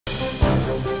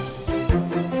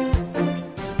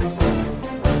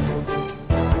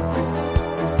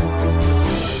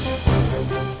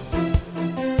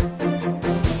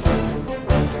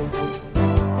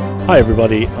Hi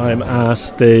everybody, I'm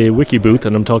at the Wiki booth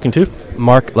and I'm talking to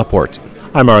Marc Laporte.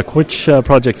 Hi Marc, which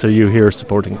projects are you here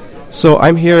supporting? So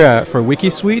I'm here for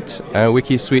WikiSuite.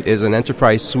 WikiSuite is an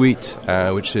enterprise suite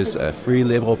which is free,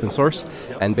 libre, open source,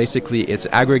 and basically it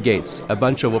aggregates a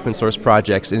bunch of open source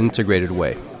projects in an integrated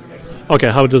way.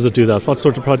 Okay, how does it do that? What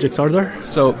sort of projects are there?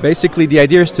 So basically the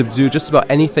idea is to do just about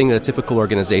anything that a typical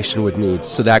organization would need.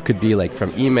 So that could be like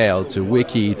from email to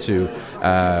wiki to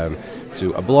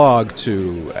a blog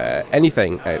to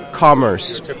anything,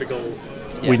 commerce.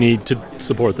 We need to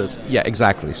support this. Yeah,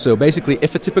 exactly. So basically,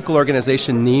 if a typical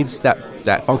organization needs that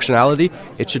functionality,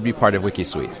 it should be part of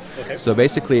WikiSuite. Okay. So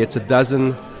basically, it's a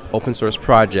dozen open source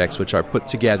projects which are put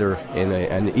together in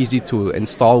an easy to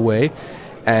install way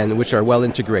and which are well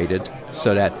integrated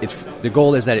so that the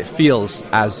goal is that it feels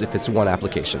as if it's one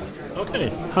application. Okay.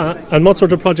 And what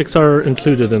sort of projects are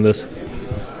included in this?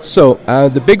 So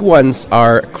the big ones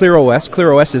are ClearOS.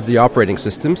 ClearOS is the operating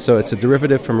system, so it's a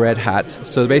derivative from Red Hat.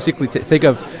 So basically, think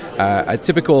of a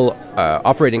typical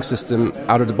operating system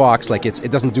out of the box, like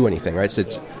it doesn't do anything, right? So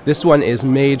this one is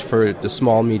made for the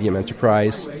small, medium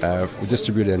enterprise, for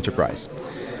distributed enterprise.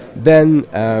 Then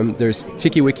there's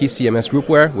TikiWiki CMS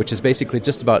Groupware, which is basically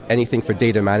just about anything for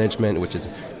data management, which is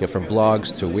from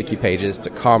blogs to wiki pages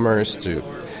to commerce to...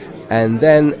 And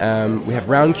then we have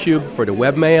Roundcube for the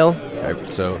webmail,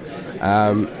 so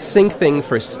SyncThing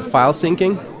for file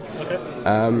syncing,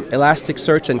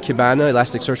 Elasticsearch and Kibana,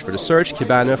 Elasticsearch for the search,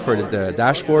 Kibana for the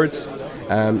dashboards,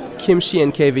 Kimchi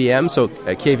and KVM, so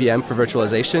KVM for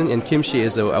virtualization, and Kimchi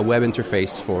is a web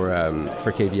interface for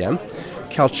KVM,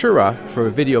 Kaltura for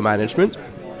video management,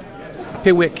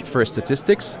 Piwik for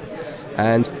statistics,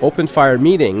 and OpenFire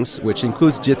Meetings, which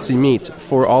includes Jitsi Meet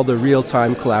for all the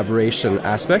real-time collaboration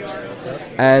aspects.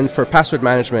 And for password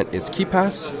management, it's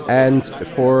KeePass. And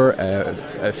for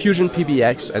Fusion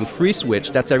PBX and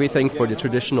FreeSwitch, that's everything for the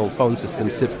traditional phone system,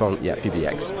 SIP phone,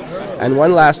 PBX. And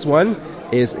one last one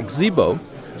is Gzebo.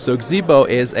 So Gzebo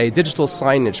is a digital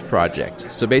signage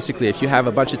project. So basically, if you have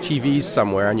a bunch of TVs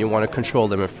somewhere and you want to control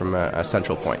them from a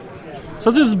central point. So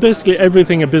this is basically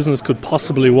everything a business could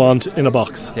possibly want in a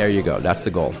box. There you go. That's the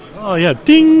goal. Oh yeah,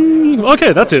 ding!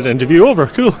 Okay, that's it. Interview over.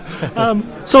 Cool.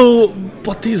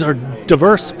 But these are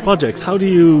diverse projects. How do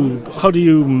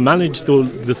you manage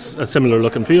this similar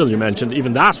look and feel you mentioned?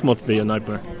 Even that must be a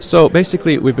nightmare. So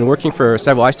basically, we've been working for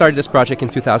several. I started this project in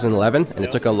 2011, and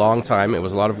it took a long time. It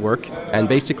was a lot of work. And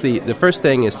basically, the first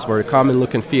thing is for a common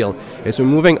look and feel is we're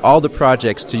moving all the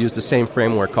projects to use the same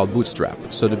framework called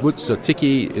Bootstrap. So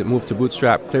Tiki moved to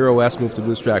Bootstrap, ClearOS moved to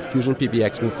Bootstrap, Fusion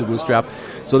PBX moved to Bootstrap.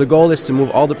 So the goal is to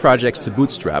move all the projects to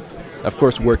Bootstrap, of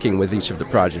course working with each of the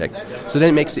projects. So then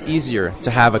it makes it easier to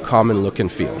have a common look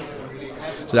and feel.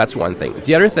 So that's one thing.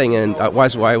 The other thing, and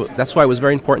that's why it was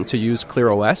very important to use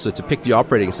ClearOS, so to pick the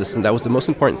operating system, that was the most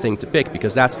important thing to pick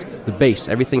because that's the base.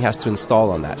 Everything has to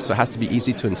install on that, so it has to be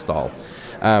easy to install.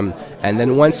 And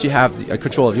then once you have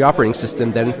control of the operating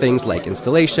system, then things like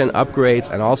installation, upgrades,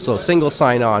 and also single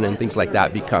sign-on and things like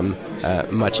that become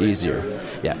much easier.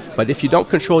 Yeah, but if you don't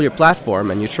control your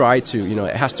platform and you try to,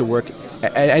 it has to work,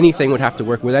 anything would have to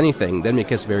work with anything, then it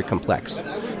gets very complex.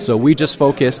 So we just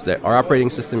focus that our operating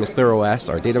system is ClearOS,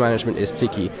 our data management is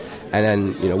Tiki, and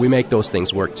then we make those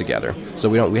things work together. So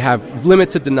we have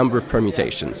limited the number of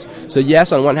permutations. So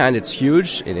yes, on one hand it's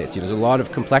huge, there's a lot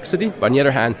of complexity, but on the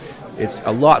other hand, it's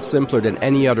a lot simpler than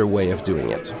any other way of doing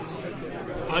it.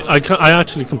 I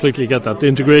actually completely get that. The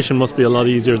integration must be a lot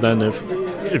easier than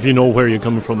if you know where you're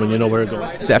coming from and you know where to go.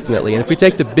 Definitely. And if we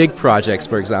take the big projects,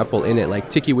 for example, in it, like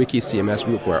TikiWiki CMS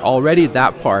Groupware, already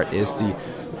that part is the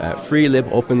free, lib,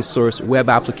 open source web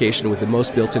application with the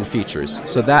most built-in features.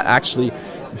 So that actually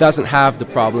doesn't have the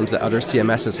problems that other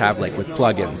CMSs have, like with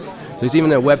plugins. So there's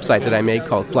even a website that I made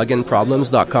called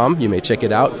pluginproblems.com. You may check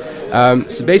it out.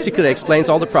 So basically, it explains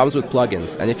all the problems with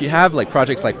plugins. And if you have like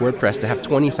projects like WordPress that have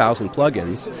 20,000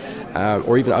 plugins,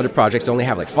 or even other projects that only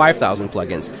have like 5,000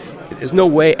 plugins, there's no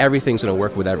way everything's going to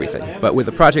work with everything. But with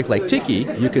a project like Tiki,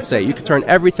 you could turn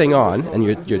everything on, and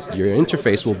your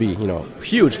interface will be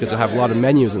huge because it'll have a lot of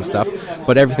menus and stuff.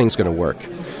 But everything's going to work.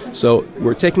 So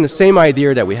we're taking the same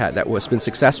idea that we had that was been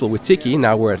successful with Tiki.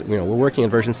 Now we're working on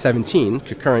version 17.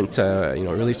 The current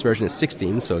release version is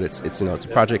 16. So it's a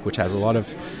project which has a lot of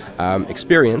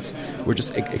experience. We're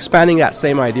just expanding that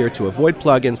same idea to avoid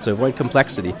plugins, to avoid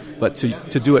complexity, but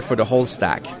to do it for the whole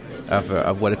stack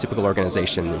of what a typical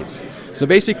organization needs. So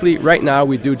basically, right now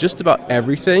we do just about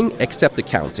everything except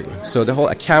accounting. So the whole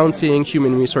accounting,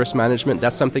 human resource management,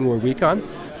 that's something we're weak on.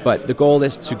 But the goal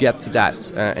is to get to that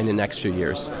in the next few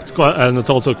years. It's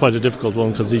also quite a difficult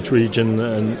one because each region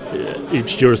and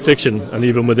each jurisdiction, and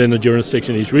even within a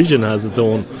jurisdiction, each region has its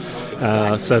own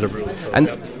set of rules. And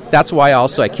that's why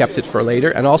also I kept it for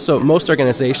later. And also most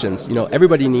organizations,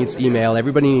 everybody needs email,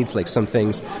 everybody needs like some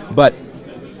things, but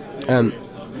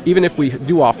even if we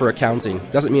do offer accounting,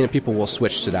 doesn't mean that people will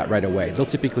switch to that right away. They'll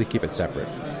typically keep it separate.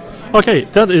 Okay,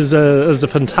 that is a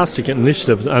fantastic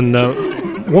initiative. And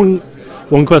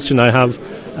one question I have,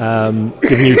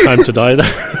 giving you time to die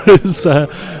there, is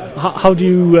how do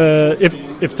you,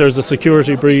 if there's a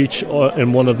security breach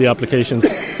in one of the applications,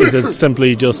 is it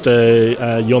simply just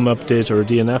a YUM update or a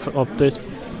DNF update?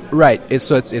 Right. It's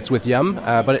with YUM,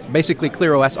 but basically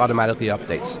ClearOS automatically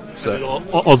updates. So it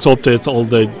also updates all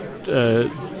the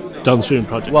downstream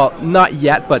projects. Well, not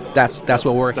yet, but that's what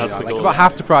we're working on. Like about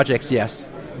half the projects, yes,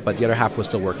 but the other half we're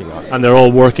still working on. And they're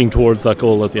all working towards that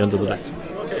goal at the end of the day.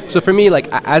 So for me, like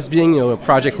as being a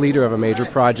project leader of a major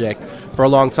project for a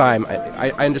long time,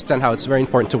 I understand how it's very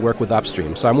important to work with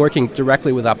upstream. So I'm working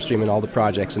directly with upstream in all the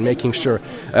projects and making sure.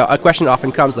 A question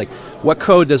often comes like, what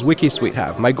code does WikiSuite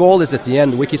have? My goal is at the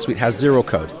end, WikiSuite has zero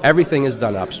code. Everything is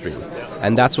done upstream,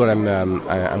 and that's what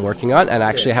I'm working on. And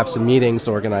actually, I have some meetings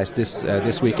organized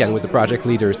this weekend with the project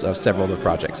leaders of several of the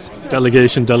projects.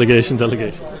 Delegation.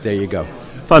 There you go.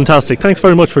 Fantastic. Thanks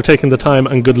very much for taking the time,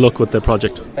 and good luck with the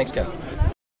project. Thanks, Ken.